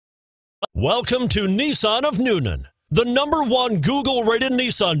Welcome to Nissan of Newnan, the #1 Google-rated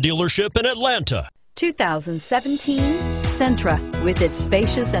Nissan dealership in Atlanta. 2017 Sentra. With its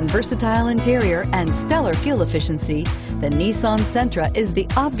spacious and versatile interior and stellar fuel efficiency, the Nissan Sentra is the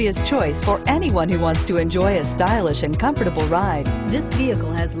obvious choice for anyone who wants to enjoy a stylish and comfortable ride. This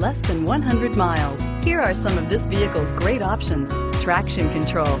vehicle has less than 100 miles. Here are some of this vehicle's great options: traction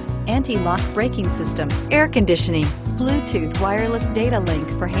control, anti-lock braking system, air conditioning, Bluetooth wireless data link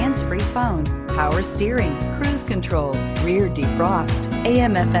for hands-free phone, power steering, cruise control, rear defrost,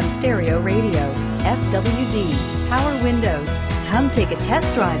 AM/FM stereo radio, FWD, power windows. Come take a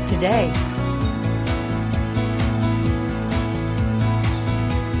test drive today.